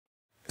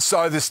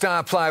So the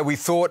star player we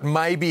thought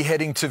may be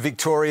heading to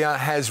Victoria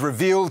has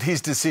revealed his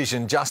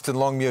decision. Justin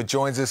Longmuir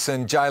joins us.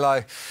 And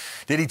J-Lo,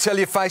 did he tell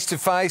you face to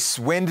face?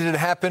 When did it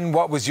happen?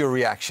 What was your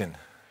reaction?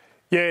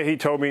 Yeah, he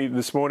told me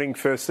this morning,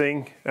 first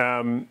thing.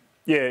 In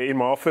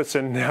my office,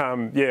 and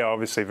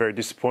obviously very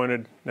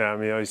disappointed.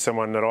 He's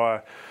someone that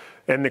I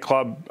and the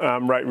club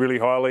rate really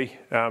highly,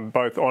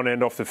 both on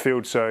and off the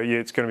field. So yeah,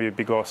 it's going to be a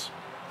big loss.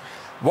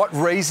 What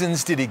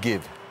reasons did he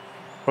give?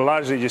 Well,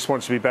 largely he just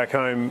wants to be back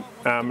home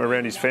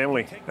around his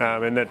family,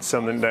 and that's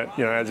something that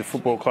as a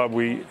football club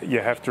you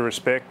have to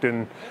respect.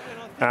 And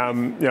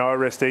I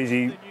rest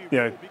easy,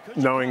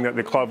 knowing that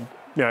the club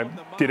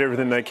did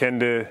everything they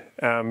can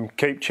to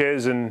keep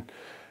Ches, and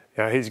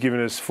he's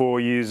given us 4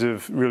 years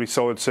of really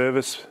solid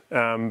service.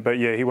 But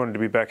yeah, he wanted to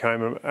be back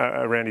home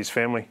around his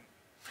family.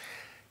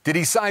 Did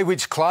he say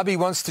which club he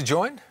wants to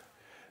join?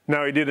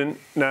 No, he didn't.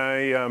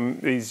 No,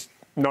 he's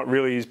not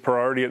really his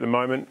priority at the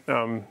moment.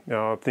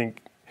 I think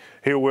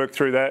he'll work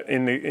through that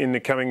in the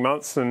coming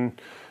months, and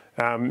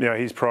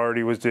his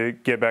priority was to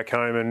get back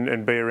home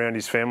and be around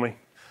his family.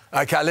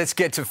 OK, let's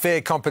get to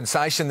fair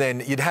compensation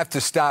then. You'd have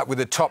to start with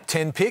a top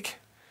 10 pick.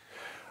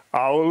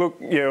 Oh, well, look,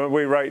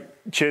 we rate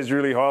Ches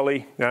really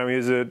highly.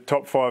 He's a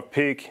top 5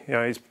 pick.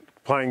 He's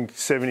played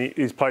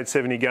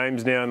 70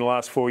 games now in the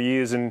last 4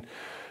 years and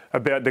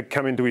about to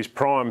come into his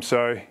prime.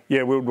 So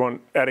yeah, we'd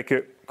want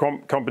adequate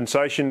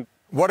compensation.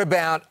 What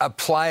about a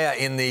player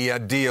in the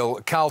deal?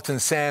 Carlton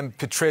Sam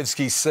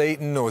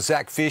Petrevski-Seton or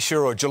Zach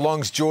Fisher or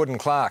Geelong's Jordan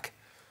Clark?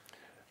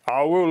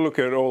 Oh, we'll look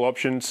at all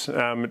options.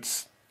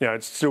 It's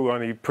still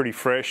only pretty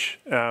fresh.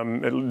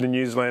 The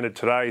news landed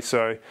today,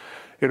 so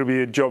it'll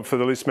be a job for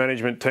the list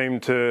management team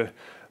to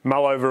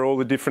mull over all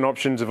the different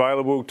options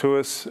available to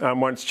us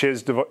once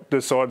Ches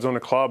decides on a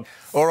club.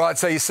 All right,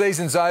 so your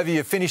season's over.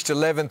 You finished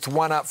 11th,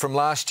 one up from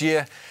last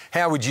year.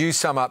 How would you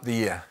sum up the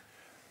year?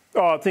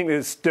 Oh, I think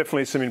there's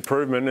definitely some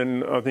improvement,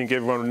 and I think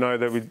everyone would know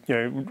that we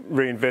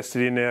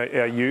reinvested in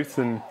our youth,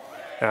 and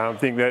I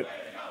think that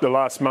the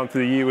last month of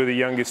the year we're the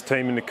youngest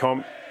team in the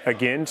comp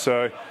again,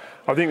 so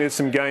I think there's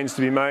some gains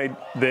to be made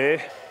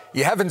there.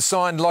 You haven't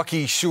signed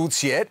Lockie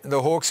Schultz yet.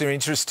 The Hawks are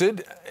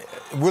interested.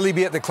 Will he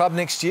be at the club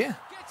next year?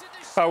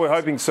 Oh, we're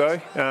hoping so.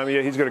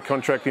 He's got a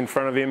contract in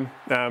front of him.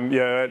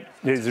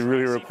 He's a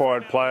really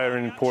required player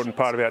and important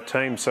part of our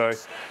team, so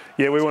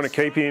yeah, we want to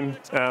keep him.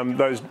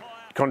 Those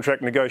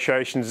contract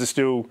negotiations are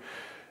still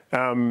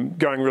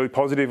going really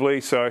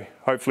positively, so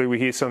hopefully we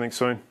hear something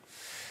soon.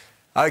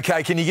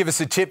 OK, can you give us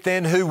a tip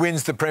then? Who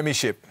wins the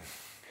premiership?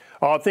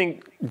 I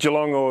think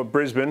Geelong or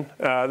Brisbane.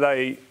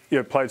 They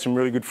played some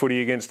really good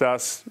footy against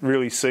us,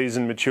 really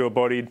seasoned,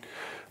 mature-bodied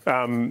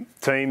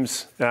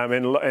teams,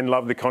 and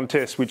love the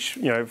contest, which,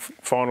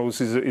 finals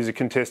is a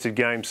contested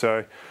game.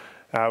 So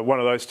one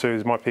of those two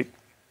is my pick.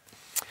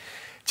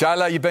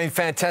 J-Lo, you've been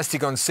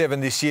fantastic on 7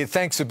 this year.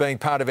 Thanks for being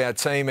part of our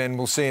team, and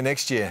we'll see you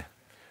next year.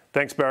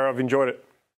 Thanks, Barry. I've enjoyed it.